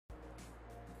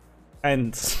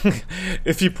And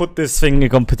if you put this thing in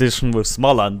competition with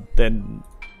Smaller, then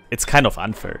it's kind of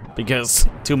unfair, because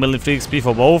 2 million free XP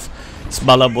for both.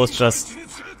 Smaller was just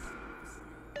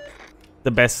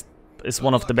the best, is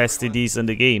one of the best DDs in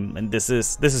the game, and this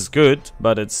is good,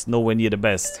 but it's nowhere near the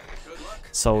best.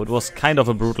 So it was kind of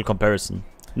a brutal comparison.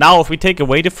 Now, if we take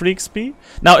away the free XP,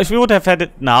 now if we would have had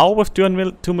it now with 2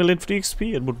 million free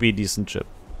XP, it would be a decent chip,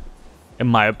 in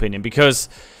my opinion, because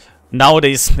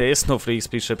nowadays there is no free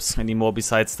XP chips anymore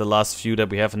besides the last few that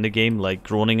we have in the game, like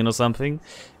Groningen or something,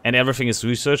 and everything is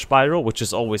research Pyro, which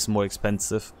is always more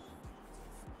expensive.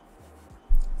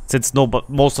 Since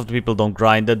most of the people don't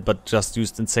grind it, but just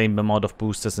use the same amount of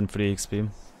boosters and free XP.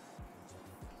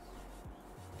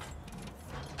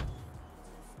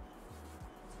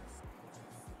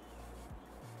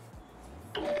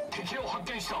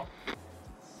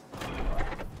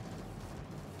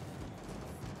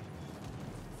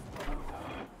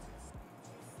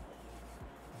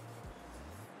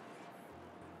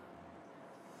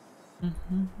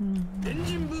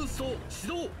 Engine boost 始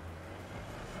動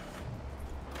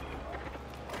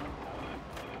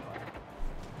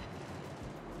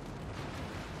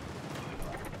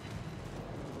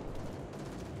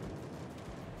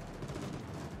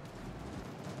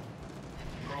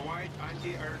Provide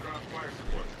anti-aircraft fire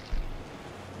support.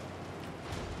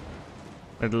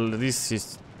 At least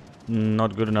he's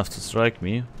not good enough to strike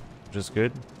me, which is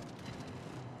good.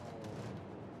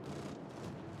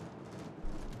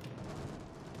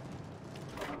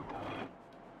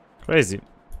 Crazy.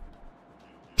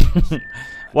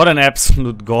 What an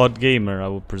absolute god gamer, I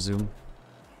would presume.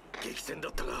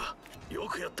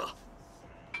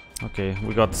 Okay,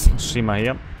 we got Shima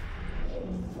here.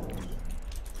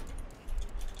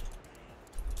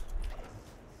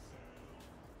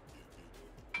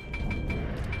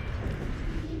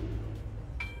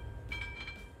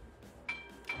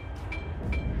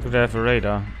 Do they have a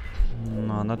radar?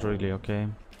 No, not really, okay.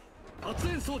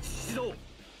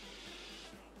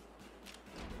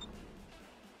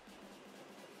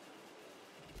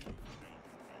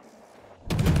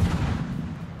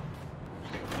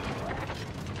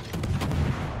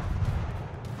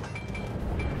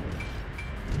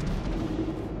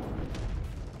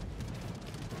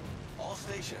 All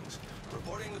stations,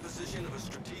 reporting the position of a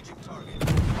strategic target.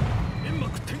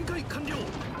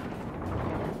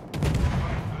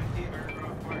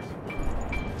 Anti-aircraft fire support.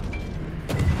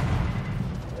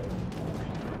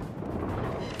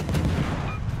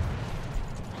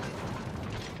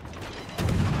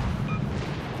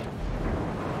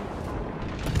 All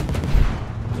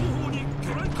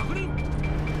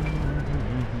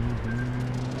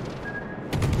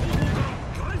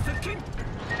stations,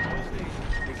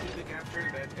 begin to capture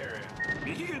that area.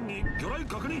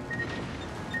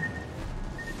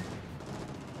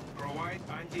 Provide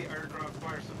anti-aircraft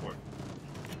fire support.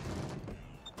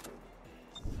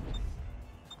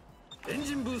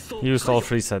 Used all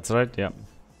 3 sets, right? Yeah.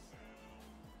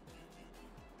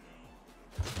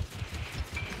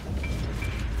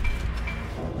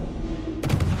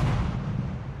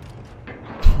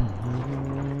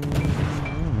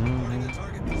 Reporting the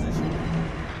target position.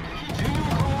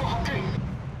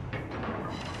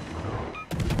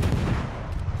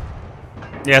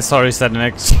 Yeah, sorry,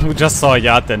 Satanex. We just saw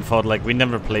Hayate and thought, like, we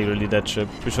never play really that ship.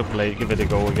 We should give it a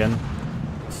go again.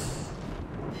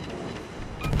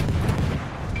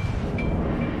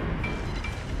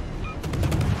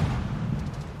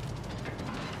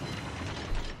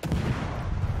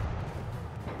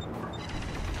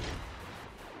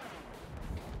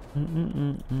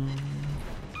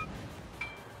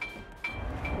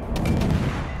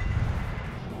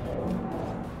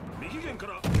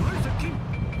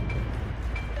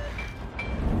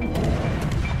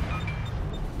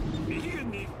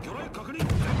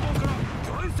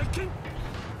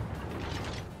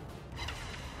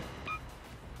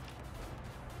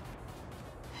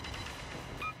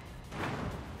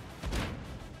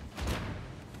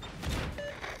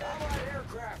 Allied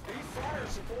aircraft need fire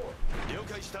support. 了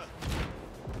解した。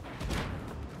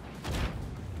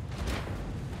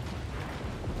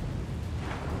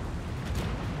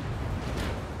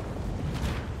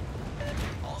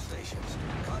All stations,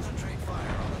 concentrate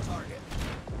fire on the target.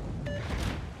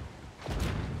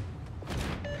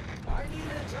 I need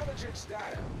intelligence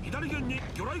data. 左舷に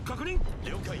魚雷確認。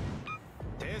了解。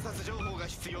偵察情報が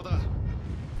必要だ。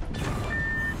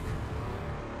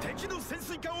敵の潜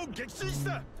水艦を撃墜し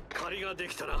た。借りがで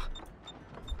きたな。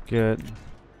Good.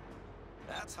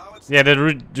 That's how it's Yeah, they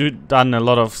done a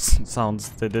lot of sounds.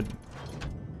 They did.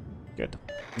 Good.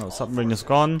 No, submarine is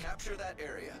gone. capture that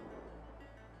area.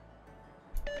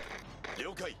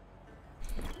 了解。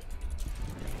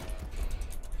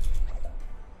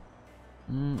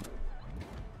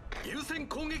優先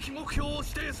攻撃目標を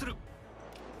指定する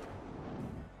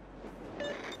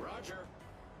Roger.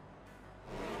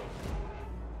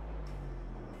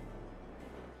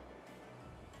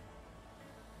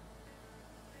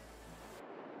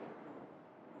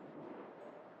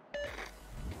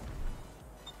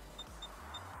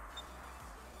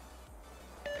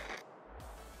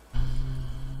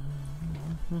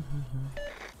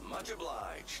 Much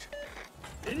obliged.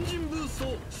 エンジンブース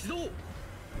ト始動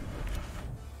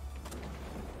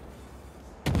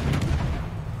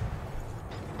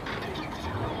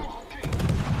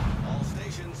All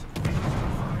stations, requesting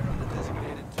fire on the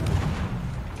designated target.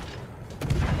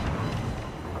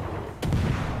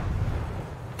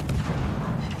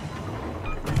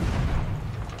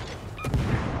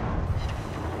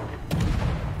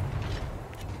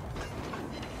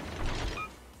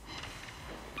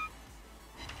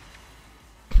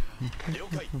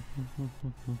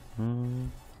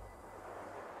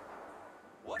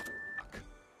 What?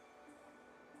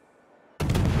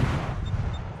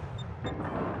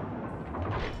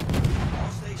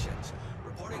 All stations,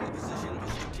 reporting the position of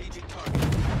a strategic target.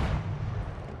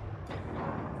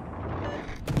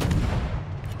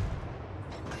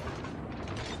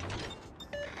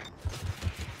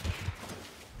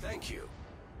 Thank you.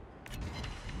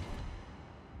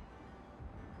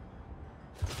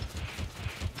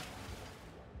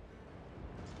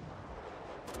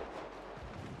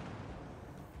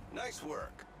 Nice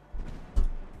work.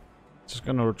 Just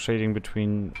gonna rotating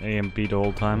between A and B the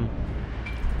whole time.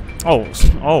 Oh,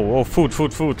 oh, food.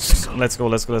 Let's go.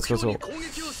 目標に攻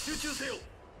撃を集中せよ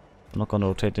I'm not gonna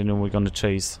rotate anymore, we're gonna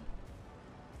chase.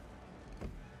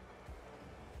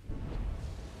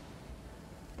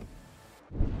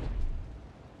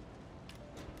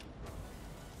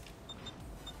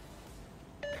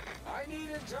 I need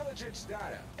intelligence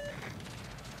data.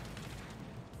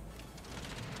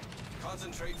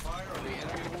 Concentrate fire on the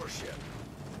enemy warship.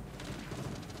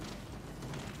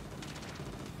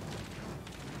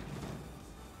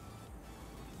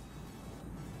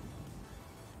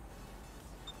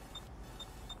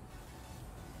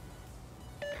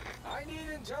 I need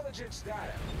intelligence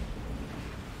data.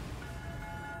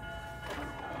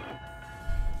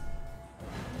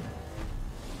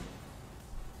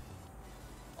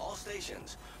 All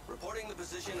stations, reporting the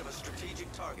position of a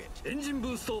strategic target. エンジンブ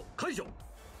ースト解除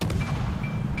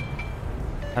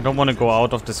I don't want to go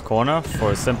out of this corner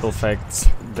for a simple fact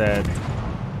that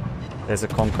there's a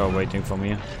conquer waiting for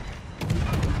me.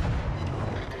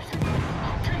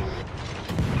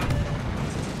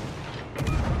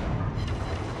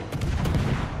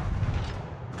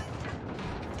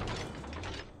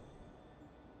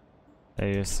 There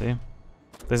you see.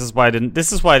 This is why I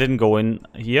didn't go in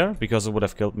here, because it would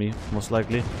have killed me, most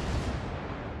likely.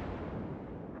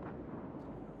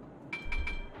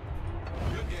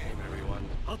 Good game, everyone.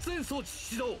 発煙装置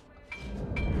始動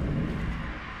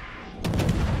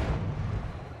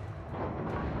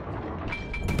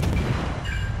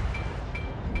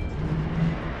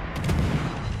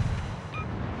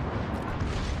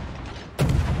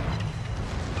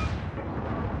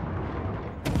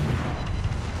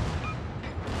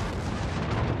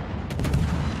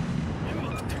煙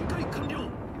幕展開完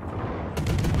了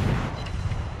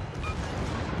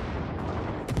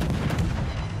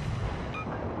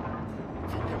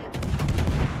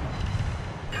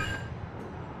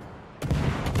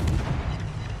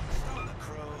Stop the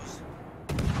crows.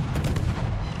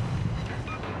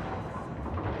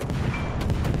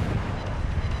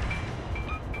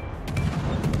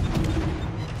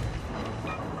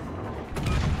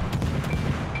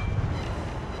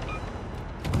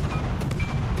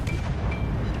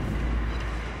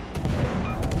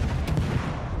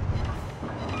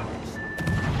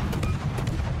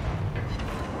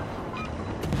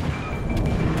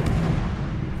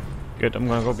 Good, I'm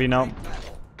gonna go B now.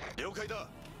 了解だ。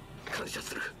感謝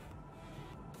する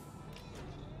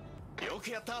よ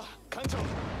くやった、艦長。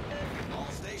All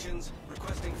stations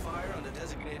requesting fire on the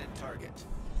designated target.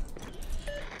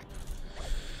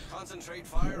 Concentrate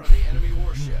fire on the enemy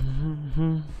warship.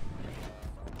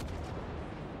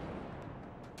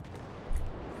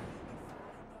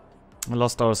 I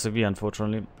lost our CV,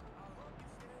 unfortunately.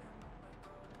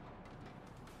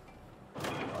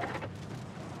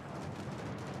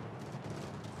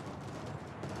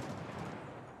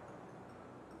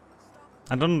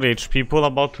 I don't know the HP pool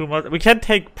about too much. We can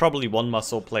take probably one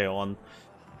muscle player on.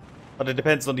 But it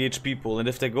depends on the HP pool. And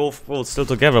if they go full still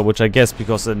together, which I guess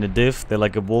because in the div they're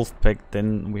like a wolf pack,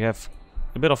 then we have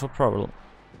a bit of a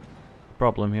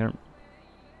problem here.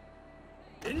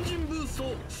 エンジンブース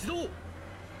ト始動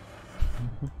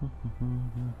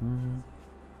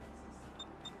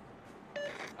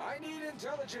I need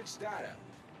intelligence data.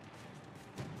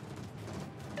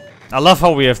 I love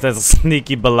how we have that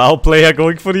sneaky Bilal player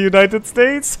going for the United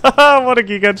States. Haha, what a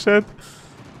giga chat.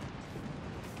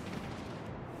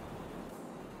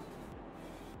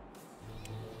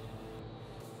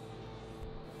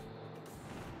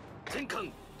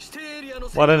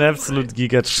 What an absolute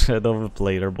giga chat of a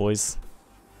player, boys.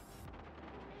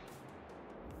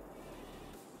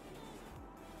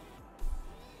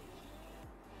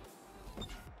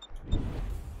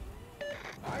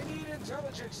 I need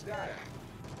intelligence data.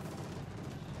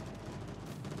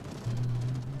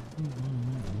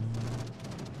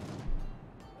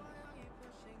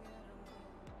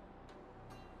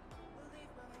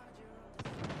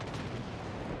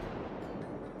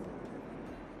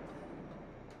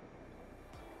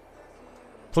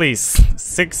 Please,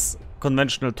 6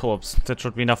 conventional torps. That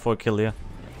should be enough for a kill here.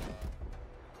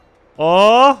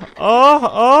 Oh, oh,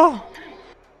 oh.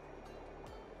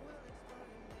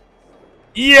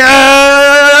 Yes!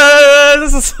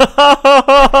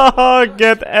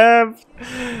 Get F.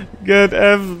 Get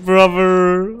F,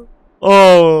 brother.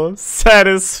 Oh,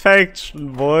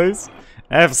 satisfaction, boys.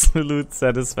 Absolute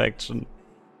satisfaction.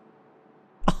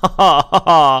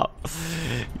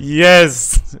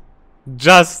 Yes.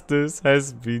 Justice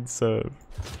has been served.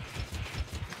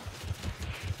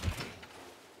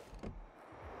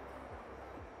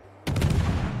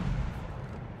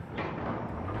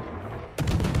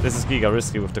 This is giga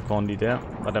risky with the Condi there,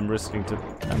 but I'm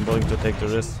going to take the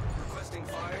risk. Requesting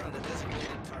fire on the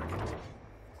designated target.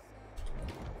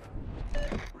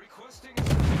 Requesting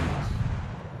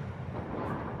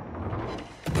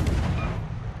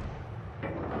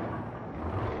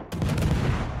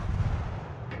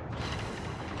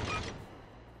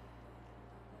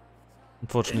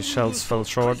Unfortunately, shells fell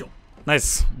short.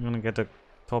 Nice. I'm gonna get a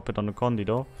top hit on the Condi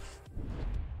though.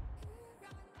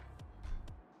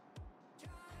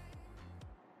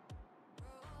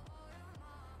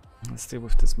 Let's stay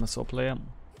with this missile player.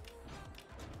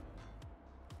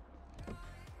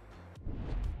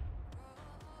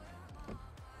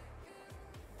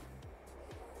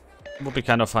 Would be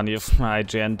kind of funny if my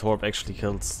IGN Torp actually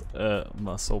kills a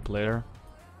Maso player.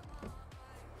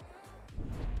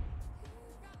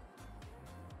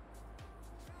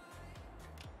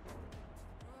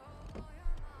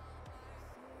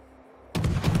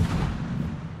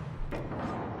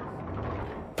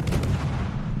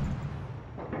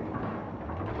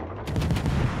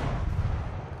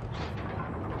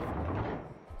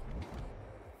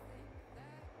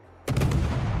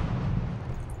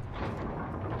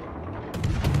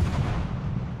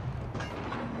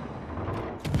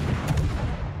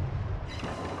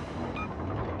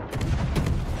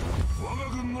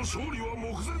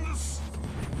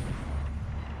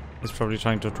 He's probably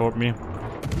trying to torp me.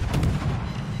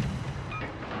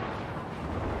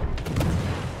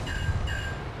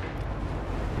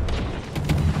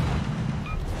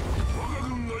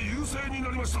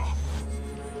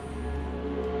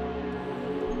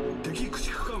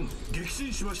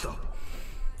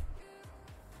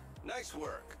 nice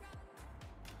work.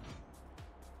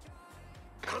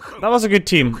 That was a good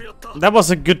team. That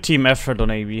was a good team effort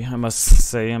on AB, I must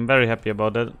say. I'm very happy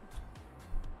about that.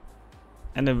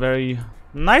 And a very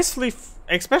nicely,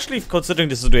 especially considering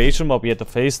the situation what we had to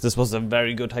face, this was a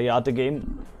very good Hayate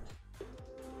game.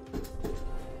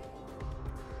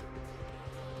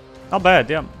 Not bad,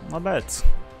 yeah, not bad.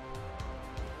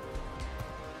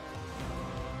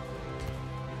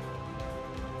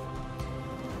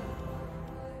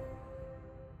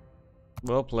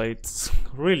 Well played.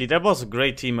 Really, that was a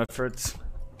great team effort.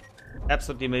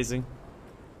 Absolutely amazing.